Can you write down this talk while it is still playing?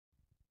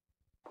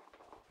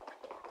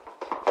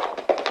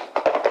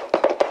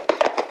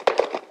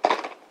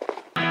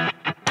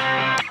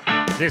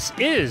This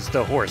is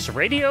the Horse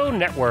Radio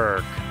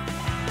Network.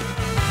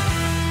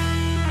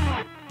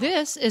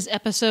 This is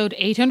episode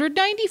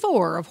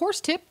 894 of Horse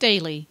Tip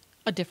Daily.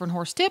 A different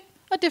horse tip,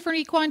 a different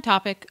equine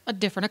topic, a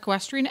different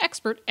equestrian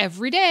expert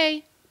every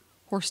day.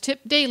 Horse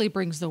Tip Daily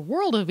brings the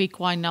world of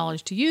equine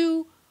knowledge to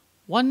you,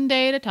 one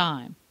day at a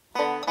time.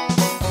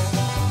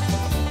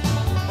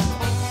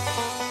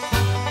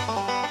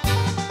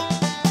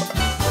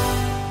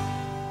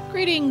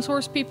 Greetings,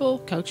 horse people.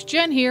 Coach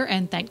Jen here,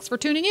 and thanks for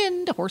tuning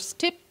in to Horse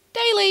Tip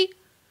Daily.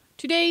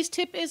 Today's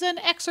tip is an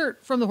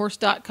excerpt from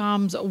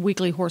thehorse.com's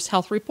weekly horse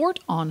health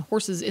report on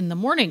horses in the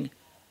morning.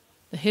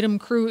 The Hit'em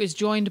crew is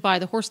joined by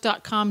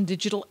thehorse.com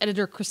digital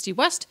editor Christy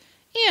West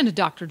and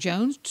Dr.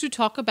 Jones to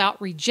talk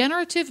about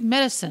regenerative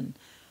medicine,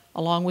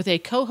 along with a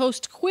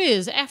co-host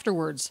quiz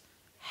afterwards.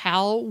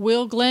 How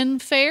will Glenn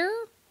fare?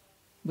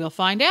 We'll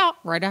find out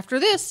right after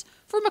this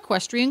from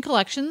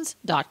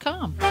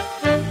equestriancollections.com.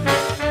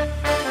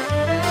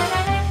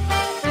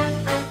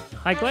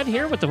 Hi, Glenn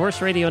here with the Horse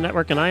Radio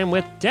Network, and I am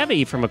with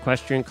Debbie from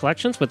Equestrian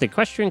Collections with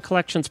Equestrian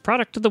Collections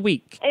Product of the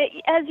Week.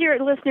 As your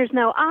listeners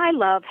know, I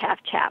love half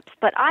chaps,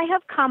 but I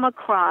have come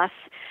across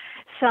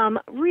some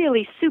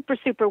really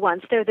super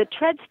ones. They're the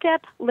Tread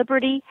Step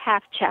Liberty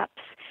half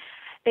chaps.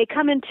 They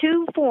come in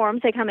two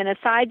forms. They come in a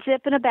side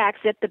zip and a back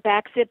zip. The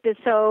back zip is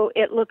so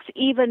it looks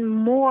even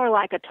more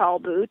like a tall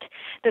boot.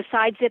 The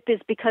side zip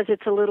is because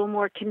it's a little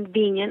more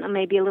convenient and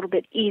maybe a little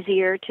bit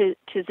easier to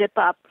zip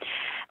up.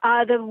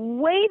 The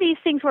way these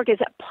things work is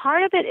that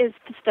part of it is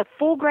the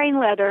full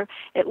grain leather.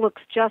 It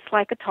looks just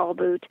like a tall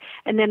boot.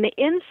 And then the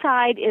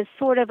inside is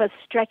sort of a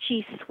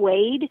stretchy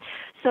suede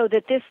so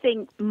that this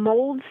thing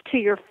molds to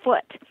your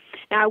foot.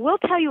 Now, I will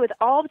tell you with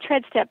all the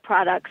Tread Step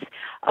products,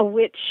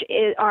 which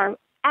are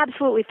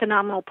absolutely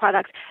phenomenal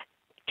products,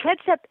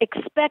 TreadStep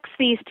expects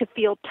these to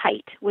feel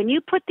tight. When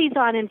you put these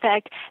on, in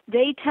fact,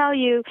 they tell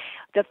you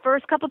the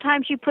first couple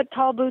times you put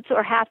tall boots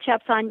or half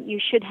chaps on, you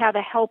should have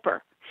a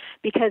helper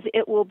because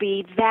it will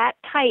be that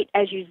tight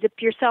as you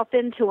zip yourself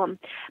into them.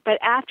 But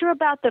after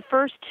about the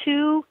first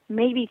 2,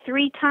 maybe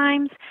 3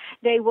 times,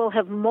 they will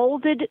have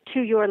molded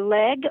to your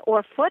leg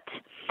or foot,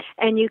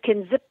 and you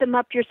can zip them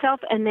up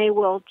yourself, and they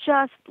will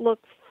just look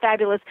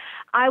fabulous.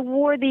 I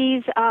wore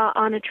these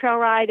on a trail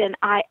ride, and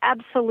I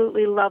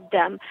absolutely loved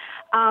them.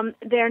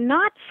 They're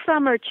not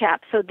summer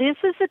chaps, so this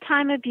is the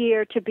time of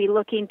year to be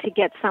looking to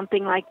get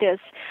something like this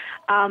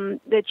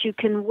that you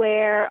can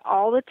wear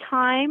all the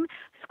time,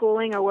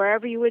 schooling or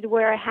wherever you would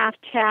wear a half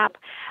chap,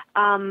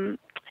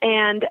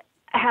 and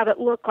have it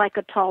look like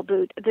a tall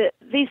boot.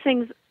 These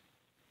things,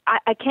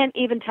 I can't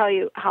even tell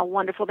you how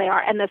wonderful they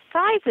are. And the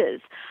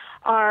sizes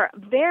are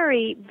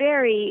very,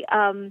 they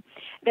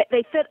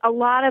fit a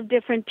lot of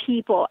different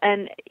people,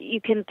 and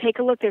you can take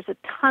a look. There's a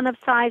ton of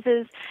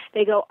sizes.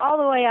 They go all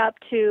the way up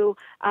to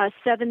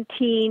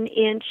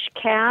 17-inch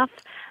calf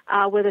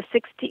with a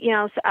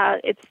 16.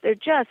 They're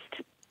just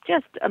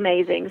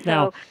amazing. So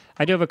now,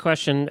 I do have a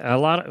question. A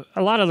lot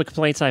of the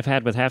complaints I've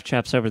had with half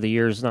chaps over the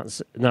years,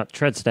 not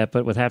Tread Step,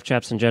 but with half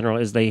chaps in general,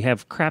 is they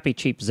have crappy,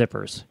 cheap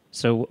zippers.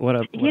 So when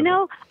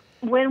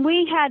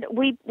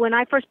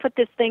I first put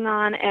this thing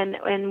on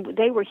and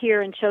they were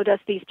here and showed us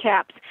these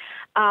chaps,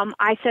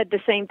 I said the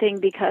same thing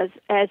because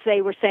as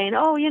they were saying,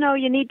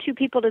 you need 2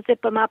 people to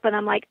zip them up, and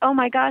I'm like, oh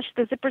my gosh,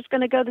 the zipper's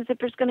going to go.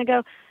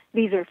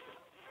 These are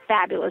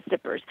fabulous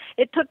zippers.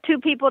 It took 2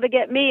 people to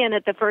get me in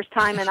it the first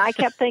time, and I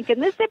kept thinking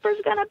this zipper's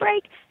going to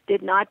break.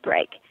 Did not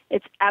break.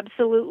 It's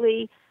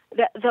absolutely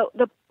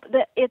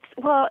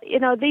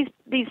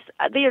these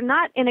they are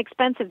not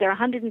inexpensive. They're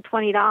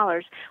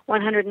 $120,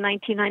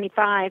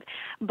 $119.95,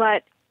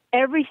 but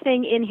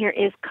everything in here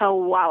is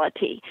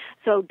quality.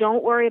 So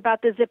don't worry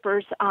about the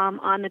zippers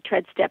on the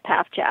Tread Step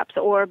half chaps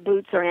or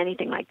boots or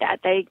anything like that.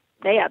 They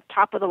have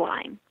top of the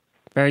line.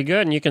 Very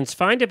good, and you can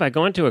find it by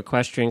going to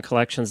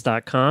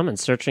equestriancollections.com and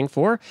searching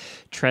for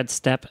Tread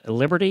Step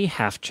Liberty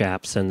half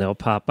chaps, and they'll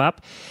pop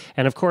up.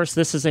 And of course,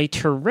 this is a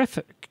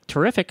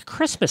terrific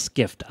Christmas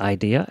gift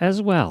idea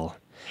as well.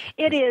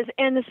 It is,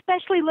 and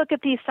especially look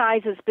at these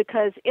sizes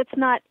because it's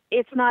not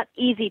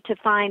easy to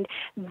find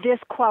this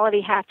quality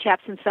half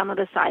chaps in some of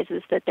the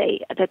sizes that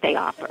they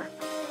offer.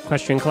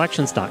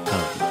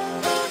 EquestrianCollections.com.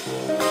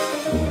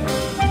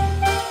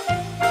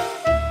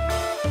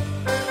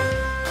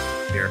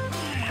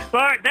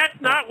 But that's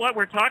not what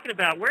we're talking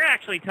about. We're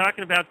actually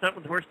talking about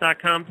something with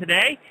Horse.com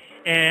today,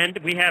 and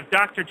we have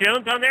Dr.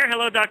 Jones on there.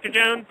 Hello, Dr.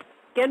 Jones.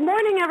 Good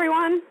morning,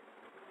 everyone.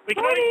 We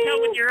can always tell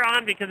when you're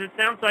on because it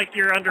sounds like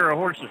you're under a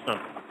horse or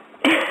something.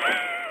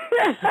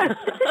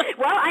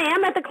 Well, I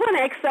am at the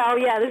clinic, so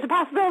yeah, there's a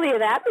possibility of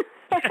that.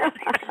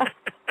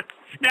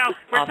 Now,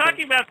 we're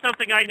talking about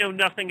something I know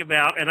nothing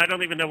about, and I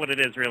don't even know what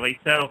it is, really,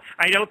 so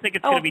I don't think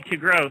it's going to be too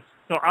gross,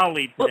 so I'll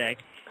lead today.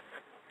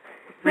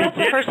 That's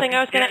the first thing I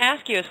was going to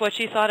ask you is what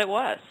she thought it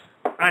was.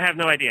 I have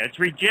no idea. It's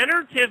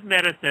regenerative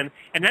medicine,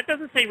 and that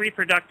doesn't say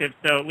reproductive,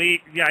 so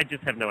I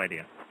just have no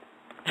idea.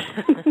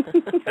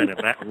 Kind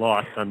of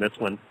lost on this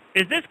one.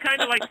 Is this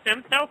kind of like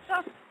stem cell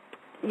stuff?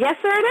 Yes,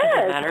 sir, it is.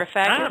 As a matter of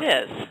fact, it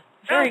is.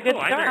 Very good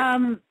cool.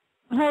 start.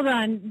 Hold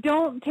on.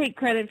 Don't take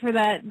credit for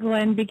that,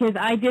 Glenn, because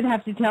I did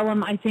have to tell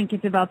him I think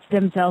it's about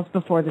stem cells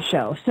before the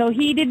show. So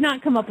he did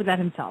not come up with that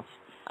himself.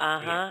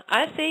 Uh-huh.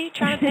 I see.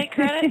 Trying to take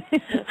credit.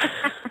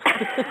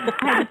 I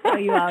had to tell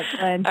you out,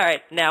 Glenn. All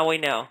right. Now we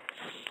know.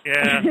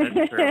 Yeah,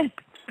 that's true.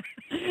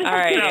 All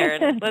right,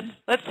 Aaron.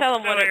 Let's tell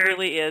them what it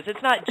really is.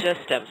 It's not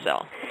just stem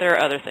cell. There are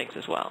other things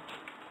as well.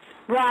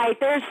 Right.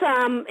 There's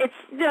it's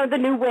the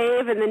new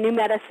wave and the new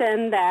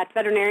medicine that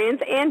veterinarians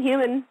and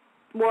human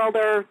world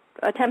are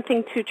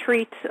attempting to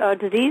treat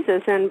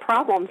diseases and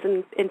problems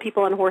in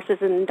people and horses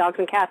and dogs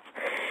and cats.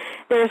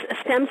 There's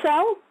stem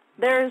cell,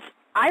 there's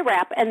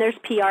IRAP, and there's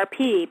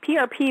PRP.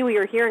 PRP we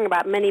were hearing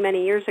about many,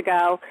 many years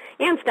ago,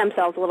 and stem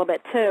cells a little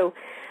bit too.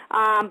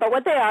 But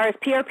what they are is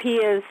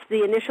PRP is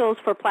the initials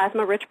for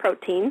plasma-rich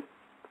protein,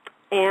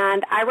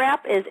 and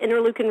IRAP is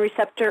interleukin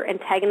receptor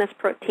antagonist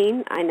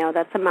protein. I know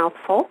that's a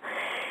mouthful.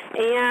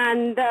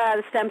 And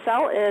the stem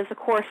cell is, of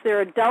course,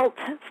 they're adult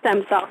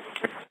stem cells.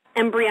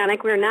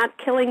 Embryonic. We're not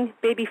killing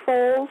baby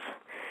foals.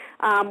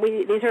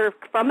 These are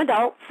from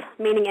adults,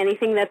 meaning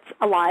anything that's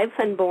alive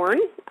and born,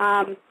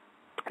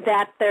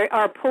 that they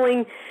are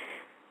pulling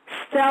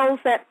cells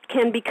that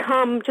can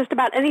become just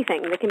about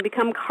anything. They can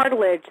become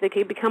cartilage, they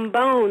can become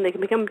bone, they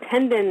can become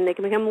tendon, they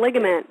can become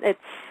ligament. It's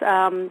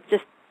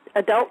just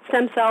adult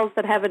stem cells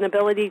that have an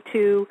ability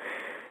to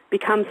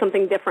become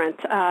something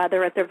different.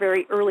 They're at their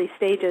very early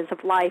stages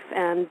of life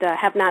and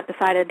have not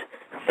decided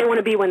who they want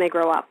to be when they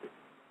grow up.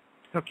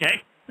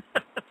 Okay.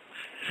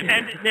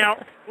 And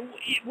now,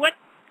 what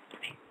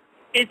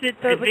is it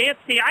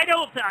advanced? See, I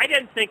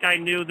didn't think I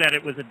knew that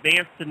it was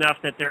advanced enough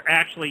that they're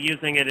actually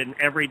using it in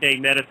everyday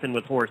medicine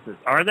with horses.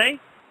 Are they?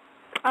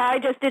 I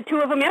just did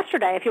 2 of them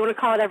yesterday. If you want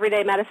to call it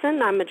everyday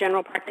medicine, I'm a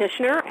general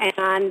practitioner,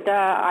 and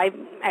I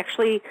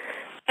actually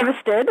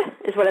harvested,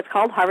 is what it's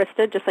called,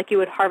 harvested, just like you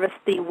would harvest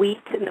the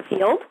wheat in the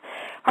field.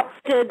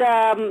 Harvested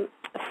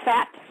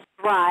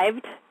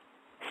fat-derived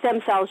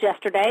stem cells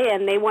yesterday,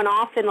 and they went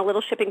off in a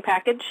little shipping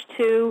package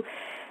to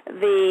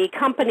the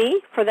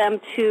company for them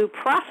to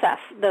process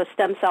those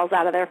stem cells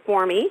out of there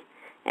for me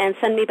and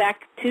send me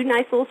back 2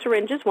 nice little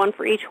syringes, one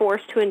for each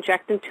horse, to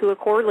inject into a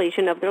core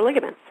lesion of their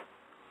ligaments.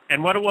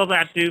 And what will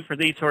that do for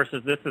these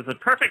horses? This is a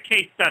perfect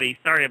case study.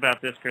 Sorry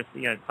about this,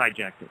 Christy. I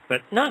hijacked it.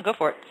 But no, go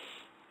for it.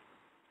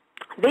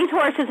 These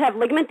horses have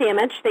ligament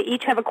damage. They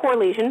each have a core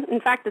lesion. In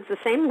fact, it's the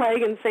same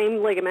leg and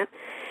same ligament.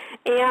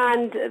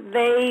 And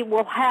they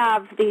will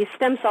have these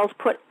stem cells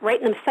put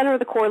right in the center of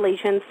the core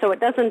lesion so it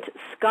doesn't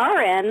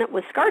scar in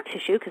with scar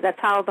tissue, because that's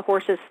how the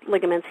horse's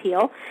ligaments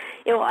heal.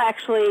 It will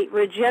actually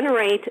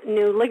regenerate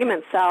new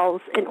ligament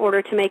cells in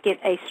order to make it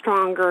a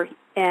stronger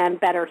and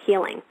better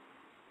healing.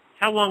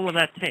 How long will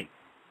that take?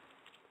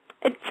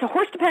 It's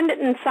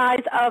horse-dependent and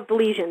size of the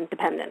lesion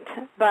dependent.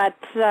 But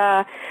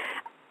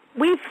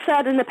we've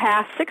said in the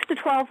past 6 to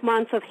 12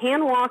 months of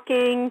hand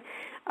walking,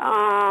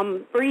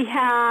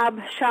 rehab,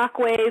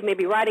 shockwave,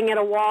 maybe riding at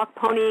a walk,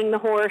 ponying the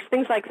horse,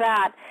 things like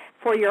that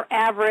for your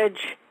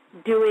average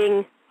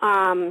doing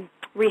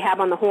rehab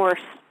on the horse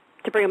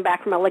to bring them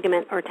back from a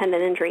ligament or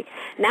tendon injury.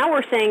 Now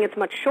we're saying it's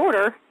much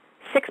shorter.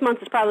 6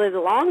 months is probably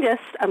the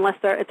longest, unless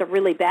it's a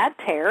really bad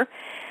tear,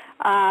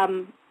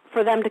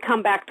 for them to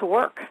come back to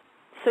work.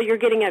 So you're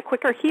getting a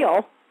quicker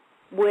heal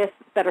with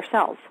better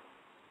cells.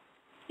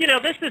 You know,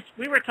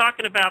 we were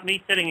talking about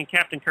me sitting in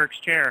Captain Kirk's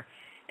chair,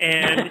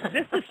 and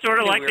this is sort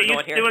of like they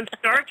used to do in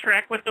Star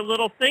Trek with the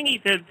little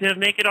thingy to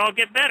make it all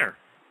get better.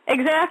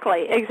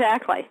 Exactly.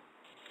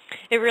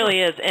 It really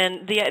is,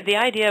 and the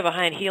idea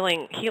behind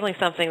healing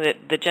something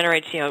that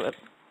generates,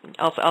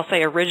 I'll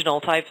say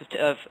original type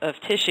of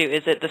tissue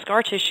is that the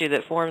scar tissue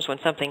that forms when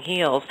something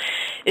heals,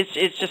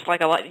 it's just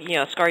like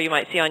a scar you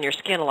might see on your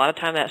skin. A lot of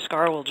time that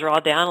scar will draw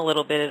down a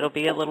little bit. It'll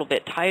be a little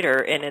bit tighter,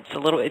 and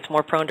it's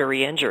more prone to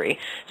re-injury.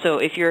 So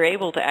if you're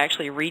able to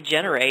actually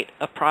regenerate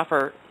a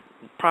proper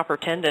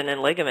tendon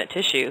and ligament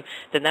tissue,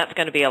 then that's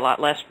going to be a lot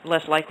less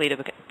likely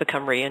to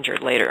become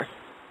re-injured later.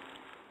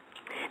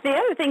 The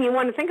other thing you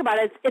want to think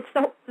about is it's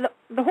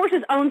the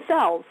horse's own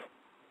cells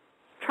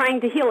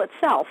trying to heal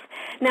itself.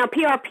 Now,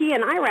 PRP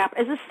and IRAP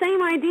is the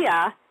same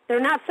idea.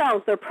 They're not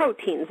cells, they're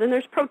proteins, and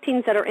there's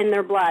proteins that are in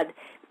their blood.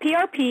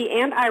 PRP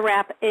and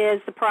IRAP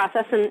is the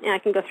process, and I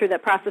can go through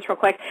that process real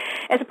quick.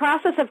 It's a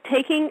process of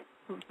taking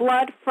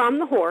blood from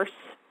the horse.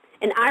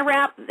 In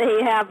IRAP,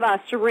 they have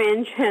a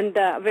syringe, and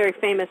a very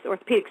famous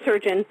orthopedic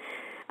surgeon,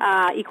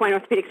 equine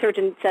orthopedic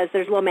surgeon, says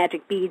there's little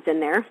magic beads in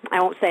there.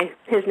 I won't say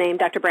his name,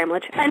 Dr.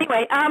 Bramlage.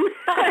 Anyway,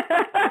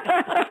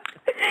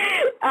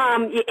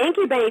 you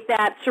incubate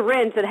that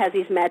syringe that has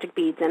these magic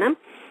beads in them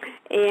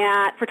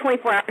and for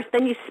 24 hours.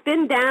 Then you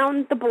spin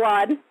down the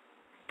blood,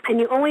 and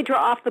you only draw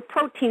off the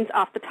proteins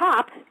off the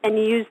top, and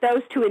you use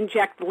those to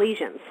inject the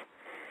lesions.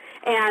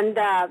 And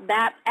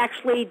that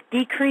actually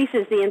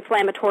decreases the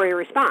inflammatory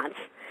response.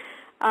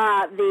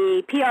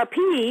 The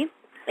PRP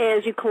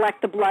is you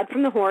collect the blood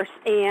from the horse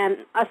and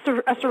a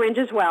syringe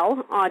as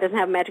well. It doesn't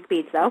have magic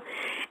beads, though.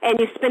 And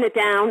you spin it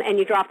down, and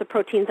you drop the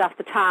proteins off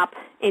the top.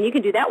 And you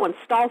can do that one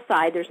stall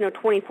side. There's no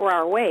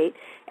 24-hour wait,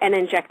 and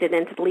inject it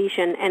into the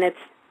lesion. And it's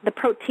the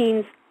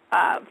proteins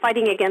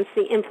fighting against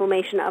the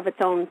inflammation of its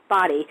own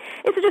body.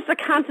 It's just a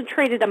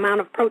concentrated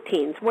amount of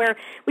proteins where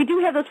we do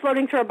have those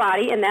floating through our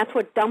body, and that's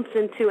what dumps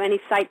into any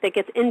site that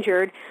gets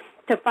injured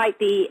to fight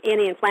the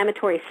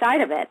anti-inflammatory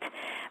side of it.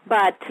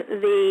 But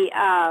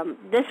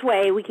this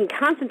way we can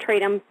concentrate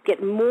them,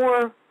 get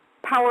more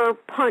power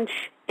punch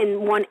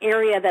in one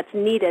area that's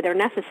needed or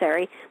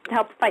necessary to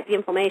help fight the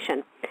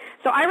inflammation.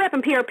 So IREP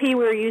and PRP we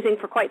were using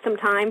for quite some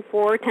time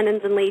for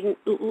tendons and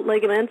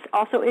ligaments,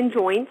 also in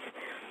joints.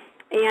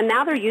 And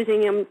now they're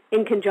using them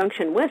in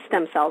conjunction with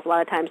stem cells a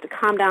lot of times to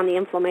calm down the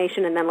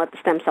inflammation and then let the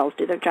stem cells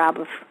do their job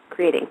of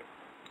creating.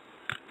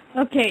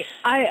 Okay,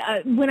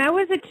 when I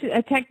was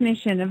a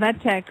technician, a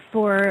vet tech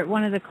for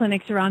one of the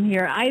clinics around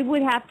here, I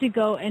would have to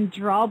go and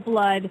draw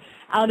blood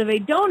out of a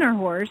donor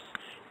horse,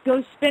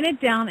 go spin it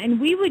down, and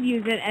we would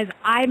use it as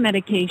eye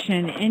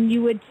medication, and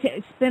you would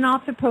spin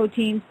off the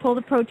proteins, pull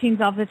the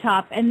proteins off the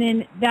top, and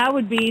then that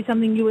would be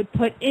something you would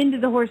put into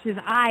the horse's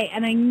eye,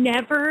 and I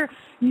never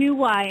knew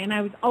why, and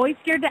I was always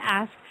scared to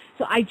ask,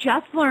 so I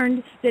just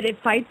learned that it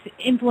fights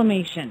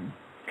inflammation.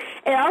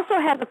 It also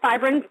has a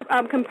fibrin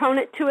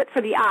component to it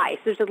for the eye.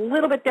 So there's a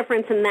little bit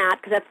difference in that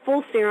because that's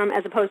full serum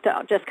as opposed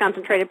to just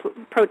concentrated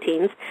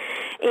proteins.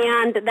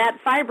 And that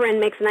fibrin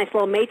makes a nice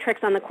little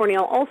matrix on the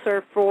corneal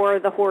ulcer for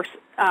the horse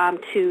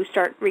to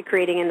start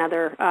recreating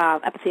another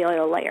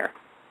epithelial layer.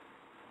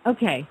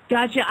 Okay,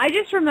 gotcha. I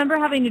just remember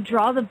having to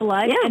draw the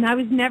blood, and I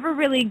was never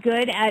really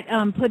good at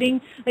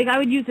putting, like I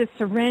would use a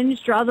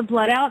syringe, draw the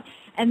blood out,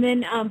 and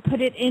then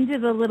put it into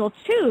the little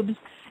tubes.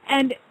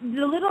 And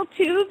the little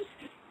tubes,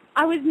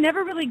 I was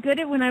never really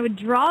good at when I would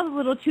draw the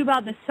little tube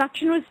out, the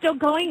suction was still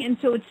going, and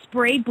so it would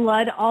spray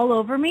blood all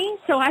over me.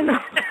 So by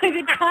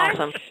the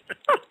time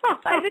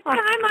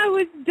I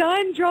was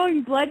done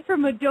drawing blood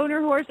from a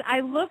donor horse, I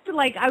looked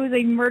like I was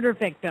a murder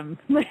victim.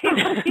 My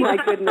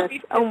goodness.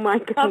 Oh, my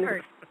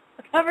goodness.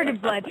 Covered in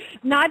blood.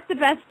 Not the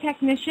best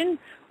technician,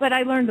 but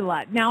I learned a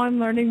lot. Now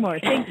I'm learning more.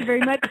 Thank you very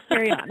much.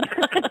 Carry on.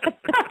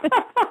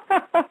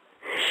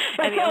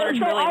 And the owners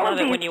really love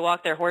it when you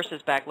walk their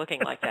horses back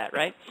looking like that,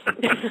 right? Oh,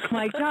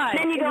 my God.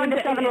 Then you go into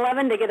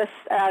 7-Eleven to get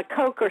a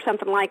Coke or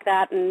something like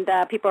that, and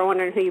people are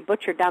wondering who you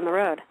butchered down the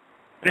road.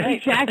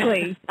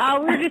 Exactly.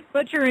 We're just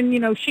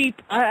butchering,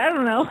 sheep. I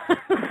don't know.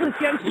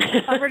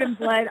 Covered in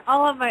blood,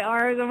 all on my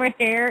arms, on my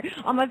hair,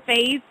 on my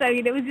face. I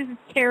mean, it was just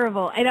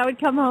terrible. And I would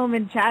come home,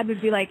 and Chad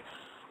would be like,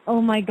 oh,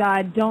 my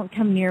God, don't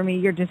come near me.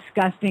 You're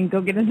disgusting.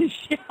 Go get in the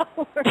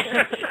shower.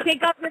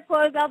 Take off your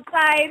clothes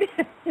outside.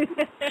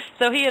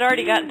 So he had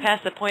already gotten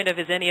past the point of,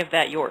 is any of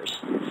that yours?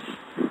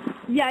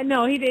 Yeah,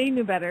 no, he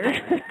knew better.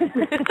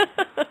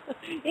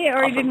 He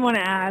didn't want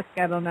to ask.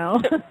 I don't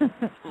know.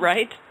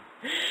 Right?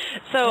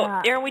 So,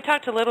 Erin, we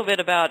talked a little bit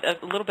about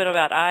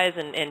eyes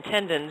and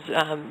tendons.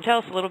 Tell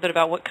us a little bit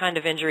about what kind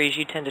of injuries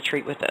you tend to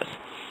treat with this.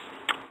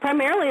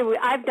 Primarily,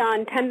 I've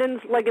done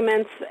tendons,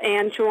 ligaments,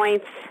 and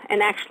joints,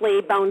 and actually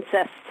bone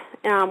cysts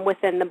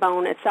within the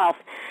bone itself.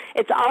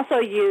 It's also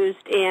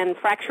used in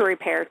fracture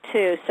repair,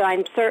 too. So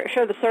I'm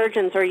sure the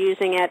surgeons are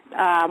using it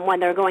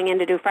when they're going in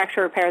to do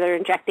fracture repair. They're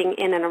injecting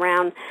in and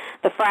around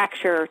the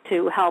fracture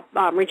to help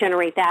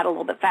regenerate that a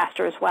little bit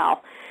faster as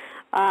well.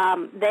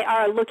 They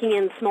are looking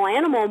in small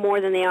animal more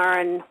than they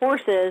are in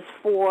horses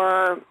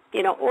for,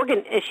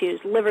 organ issues,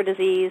 liver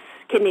disease,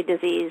 kidney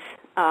disease,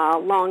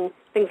 lung,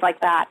 things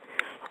like that.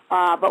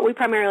 But we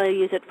primarily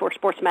use it for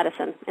sports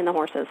medicine in the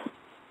horses.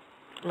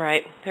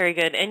 Right. Very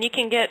good. And you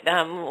can get,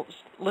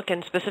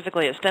 looking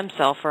specifically at stem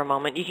cell for a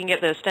moment, you can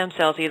get those stem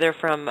cells either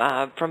from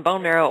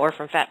bone marrow or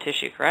from fat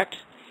tissue, correct?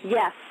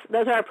 Yes.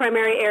 Those are our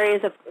primary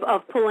areas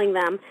of pulling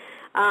them.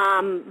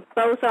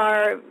 Both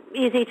are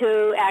easy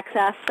to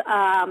access.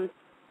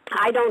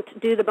 I don't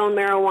do the bone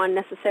marrow one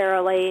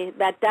necessarily.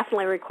 That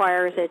definitely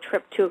requires a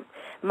trip to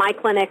my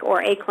clinic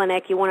or a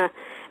clinic. You want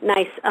a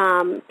nice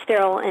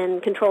sterile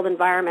and controlled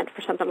environment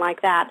for something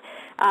like that.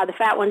 The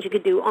fat ones you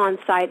could do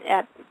on-site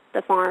at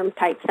the farm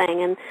type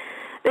thing. And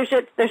there's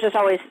just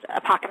always a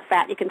pocket of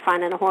fat you can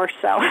find in a horse.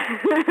 So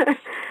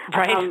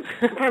right.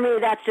 For me,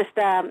 that's just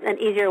an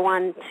easier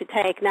one to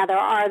take. Now, there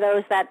are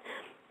those that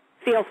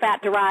feel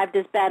fat-derived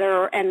is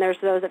better, and there's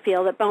those that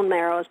feel that bone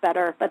marrow is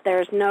better, but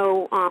there's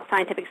no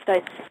scientific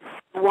studies.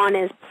 One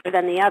is better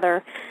than the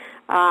other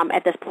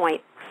at this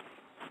point.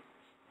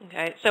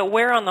 Okay, so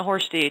where on the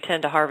horse do you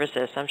tend to harvest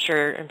this? I'm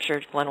sure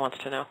Glenn wants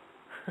to know.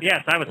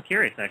 Yes, I was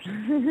curious,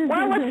 actually.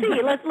 Well, let's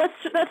see.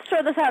 Let's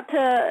throw this out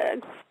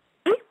to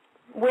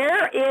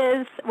where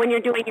is, when you're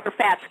doing your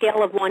fat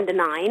scale of 1 to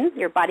 9,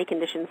 your body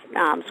condition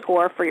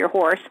score for your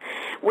horse,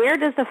 where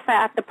does the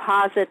fat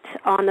deposit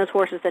on those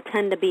horses that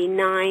tend to be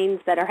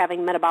 9s that are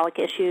having metabolic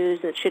issues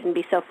that shouldn't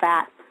be so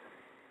fat?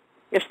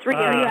 There's 3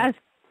 areas.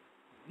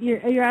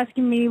 You're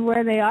asking me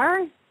where they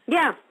are?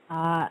 Yeah.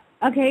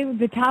 Okay,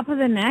 the top of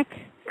the neck.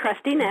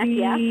 Crusty neck,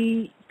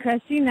 the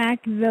crusty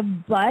neck, the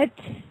butt,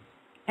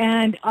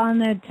 and on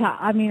the top,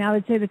 I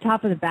would say the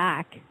top of the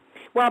back.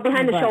 Well,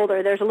 behind the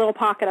shoulder, there's a little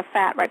pocket of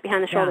fat right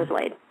behind the shoulder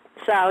blade.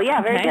 So,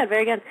 yeah, very good,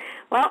 very good.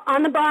 Well,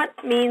 on the butt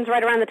means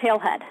right around the tail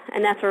head,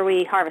 and that's where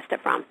we harvest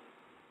it from.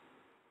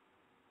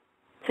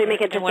 So you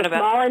make it just a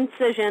small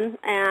incision,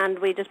 and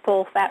we just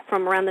pull fat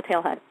from around the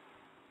tail head.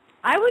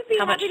 I would be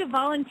happy to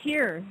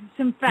volunteer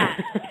some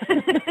fat.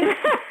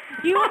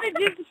 You want to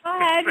just go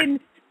ahead and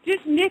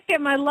just nick at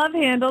my love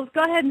handles.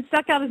 Go ahead and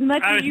suck out as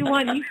much as you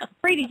want. You're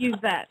free to use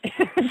that.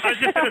 I was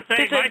just going to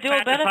say,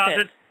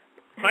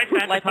 my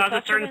fat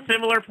deposits are in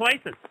similar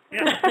places.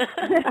 Yeah.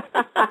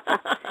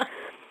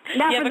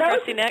 Now, you have a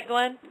crusty neck,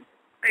 Glenn?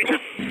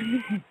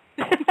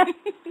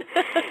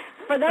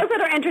 For those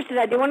that are interested,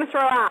 I do want to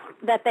throw out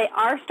that they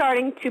are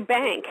starting to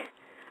bank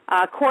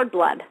cord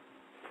blood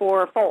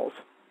for foals.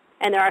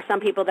 And there are some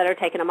people that are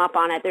taking them up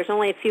on it. There's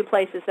only a few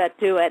places that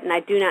do it, and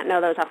I do not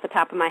know those off the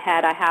top of my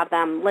head. I have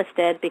them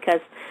listed because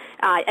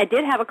I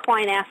did have a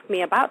client ask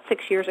me about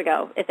 6 years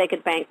ago if they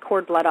could bank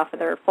cord blood off of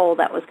their foal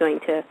that was going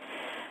to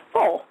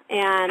foal.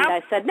 And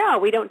I said, no,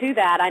 we don't do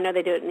that. I know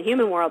they do it in the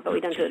human world, but we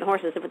don't do it in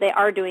horses. But they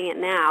are doing it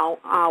now.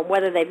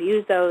 Whether they've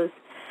used those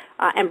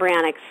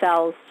embryonic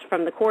cells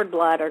from the cord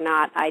blood or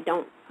not, I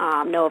don't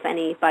know of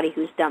anybody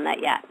who's done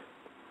that yet.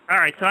 All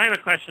right, so I have a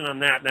question on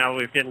that now.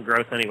 We're getting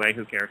gross anyway.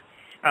 Who cares?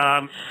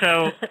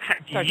 So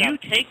do you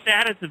take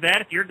that as a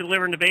vet if you're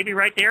delivering the baby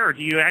right there, or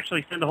do you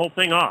actually send the whole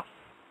thing off?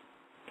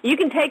 You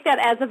can take that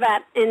as a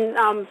vet in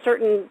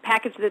certain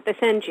packages that they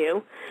send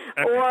you,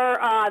 or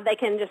they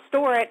can just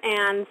store it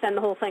and send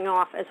the whole thing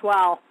off as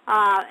well.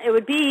 It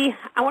would be,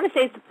 I want to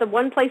say the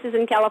one place is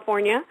in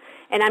California,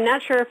 and I'm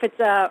not sure if it's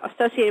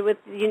associated with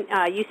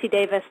UC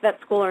Davis Vet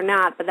School or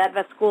not, but that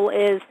vet school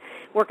is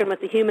working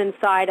with the human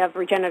side of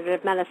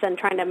regenerative medicine,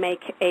 trying to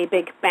make a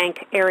big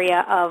bank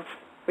area of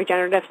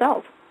regenerative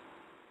cells.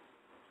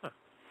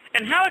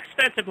 And how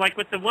expensive, like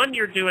with the one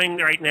you're doing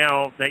right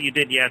now that you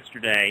did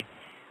yesterday,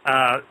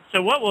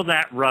 so what will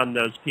that run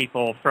those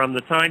people from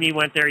the time you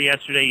went there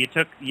yesterday? You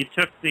took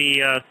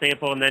the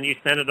sample and then you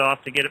sent it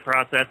off to get it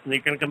processed, and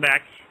you're going to come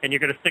back and you're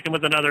going to stick them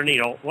with another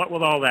needle. What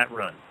will all that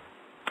run?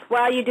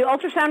 Well, you do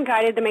ultrasound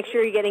guided to make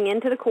sure you're getting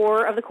into the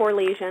core of the core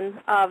lesion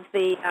of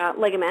the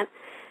ligament.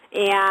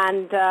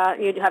 And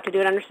you have to do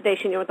it under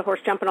sedation. You want the horse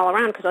jumping all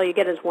around because all you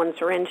get is one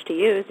syringe to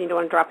use. You don't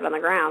want to drop it on the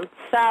ground.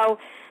 So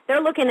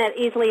they're looking at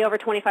easily over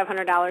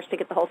 $2,500 to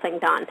get the whole thing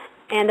done.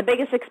 And the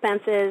biggest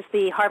expense is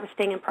the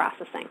harvesting and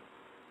processing.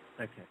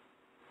 Okay.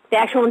 The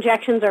actual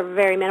injections are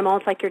very minimal.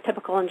 It's like your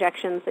typical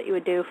injections that you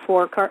would do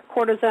for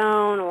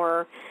cortisone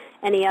or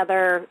any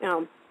other,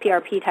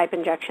 PRP type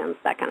injections,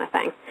 that kind of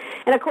thing.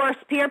 And of course,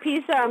 PRP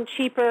is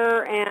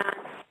cheaper and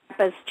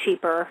is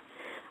cheaper.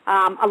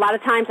 A lot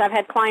of times I've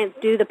had clients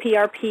do the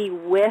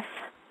PRP with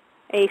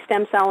a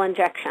stem cell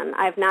injection.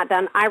 I've not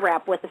done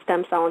IRAP with a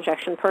stem cell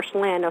injection.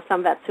 Personally, I know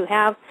some vets who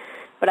have,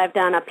 but I've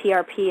done a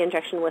PRP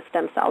injection with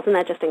stem cells, and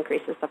that just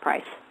increases the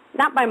price.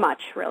 Not by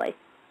much, really.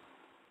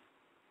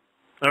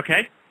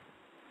 Okay.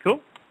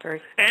 Cool.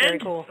 Very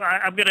cool.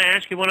 I'm going to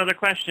ask you one other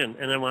question,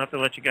 and then we'll have to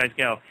let you guys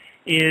go,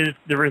 is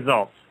the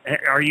results.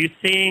 Are you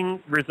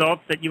seeing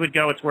results that you would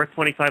go, it's worth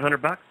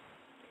 $2,500?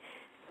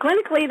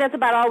 Clinically, that's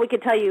about all we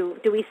could tell you.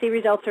 Do we see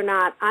results or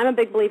not? I'm a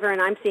big believer, and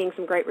I'm seeing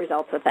some great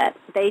results with it.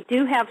 They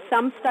do have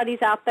some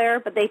studies out there,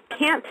 but they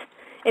can't.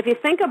 If you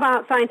think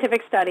about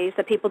scientific studies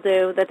that people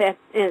do, that they,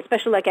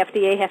 especially like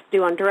FDA has to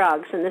do on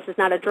drugs, and this is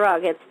not a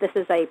drug, this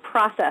is a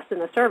process in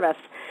the service,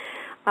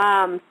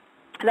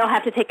 they'll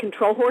have to take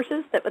control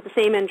horses that with the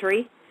same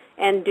injury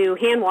and do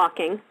hand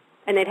walking,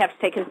 and they'd have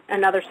to take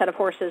another set of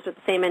horses with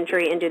the same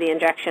injury and do the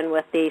injection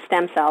with the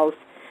stem cells,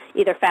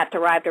 either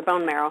fat-derived or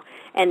bone marrow,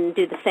 and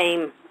do the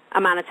same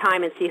amount of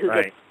time and see who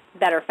gets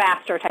better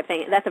faster type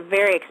thing. That's a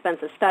very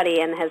expensive study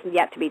and has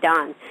yet to be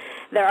done.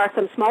 There are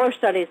some smaller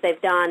studies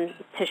they've done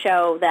to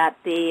show that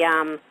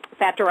the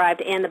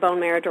fat-derived and the bone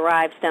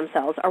marrow-derived stem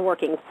cells are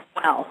working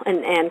well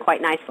and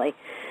quite nicely.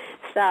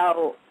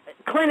 So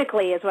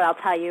clinically is what I'll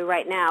tell you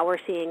right now. We're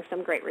seeing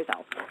some great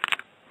results.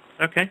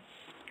 Okay,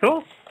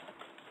 cool.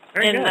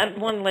 Very good. I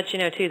want to let you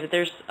know, too, that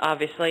there's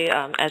obviously,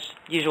 as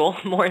usual,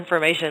 more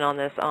information on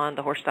this on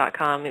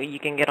thehorse.com. You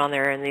can get on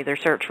there and either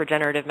search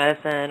regenerative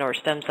medicine or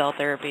stem cell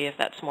therapy if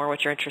that's more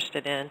what you're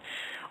interested in,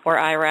 or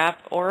IRAP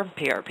or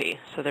PRP.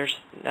 So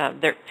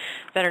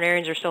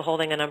veterinarians are still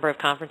holding a number of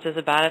conferences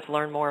about it to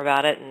learn more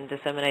about it and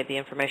disseminate the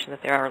information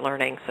that they are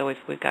learning. So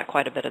we've got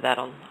quite a bit of that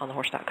on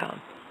thehorse.com.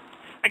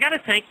 I got to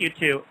thank you,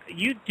 too.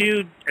 You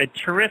do a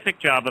terrific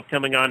job of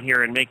coming on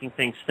here and making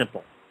things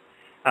simple.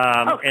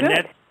 And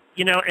that's,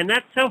 and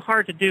that's so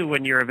hard to do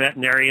when you're a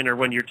veterinarian or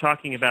when you're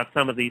talking about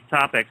some of these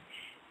topics,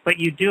 but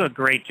you do a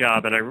great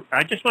job. And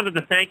I just wanted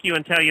to thank you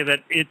and tell you that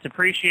it's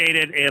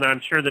appreciated, and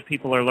I'm sure that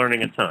people are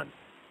learning a ton.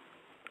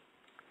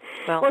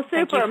 Well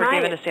thank you for super.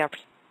 Giving us the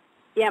opportunity.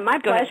 Yeah, my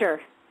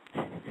pleasure.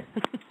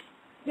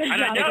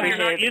 I know you're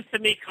not used to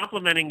me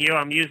complimenting you.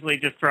 I'm usually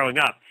just throwing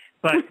up.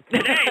 But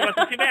today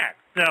wasn't too bad,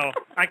 so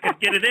I could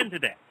get it in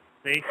today.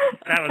 See,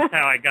 that was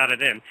how I got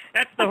it in.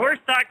 That's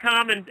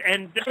thehorse.com and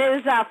it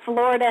is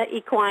Florida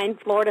Equine,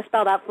 Florida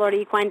spelled out,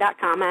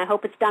 FloridaEquine.com. I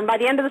hope it's done by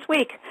the end of this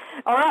week,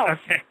 or else.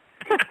 Okay.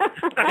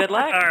 Good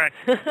luck. All right.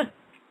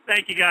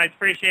 Thank you, guys.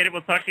 Appreciate it.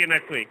 We'll talk to you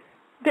next week.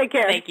 Take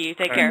care. Thank you.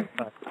 Take care.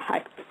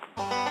 Bye.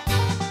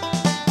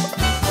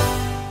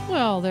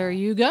 Well, there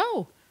you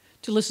go.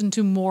 To listen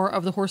to more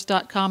of the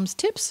Horse.com's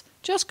tips,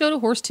 just go to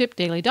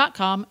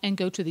horsetipdaily.com and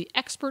go to the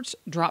Experts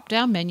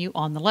drop-down menu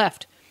on the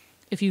left.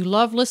 If you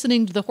love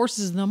listening to the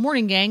Horses in the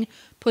Morning Gang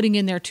putting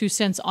in their 2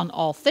 cents on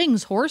all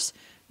things horse,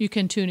 you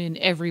can tune in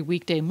every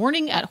weekday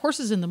morning at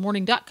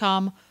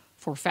horsesinthemorning.com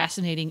for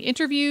fascinating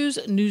interviews,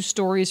 news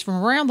stories from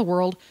around the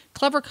world,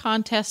 clever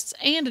contests,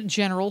 and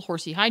general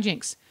horsey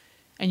hijinks.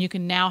 And you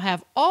can now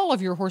have all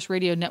of your Horse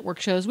Radio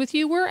Network shows with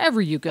you wherever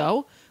you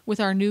go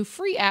with our new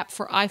free app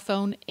for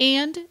iPhone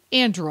and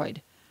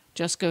Android.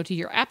 Just go to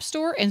your app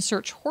store and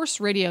search Horse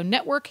Radio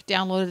Network.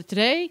 Download it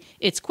today.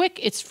 It's quick,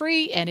 it's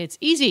free, and it's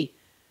easy.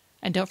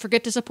 And don't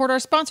forget to support our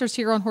sponsors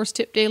here on Horse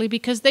Tip Daily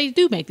because they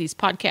do make these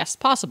podcasts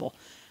possible.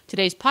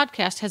 Today's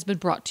podcast has been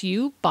brought to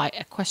you by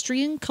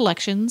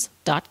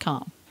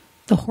EquestrianCollections.com.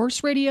 The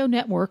Horse Radio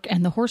Network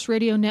and the Horse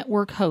Radio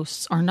Network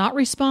hosts are not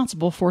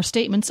responsible for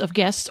statements of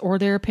guests or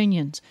their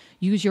opinions.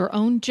 Use your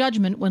own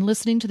judgment when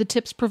listening to the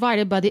tips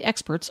provided by the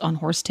experts on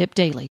Horse Tip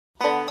Daily.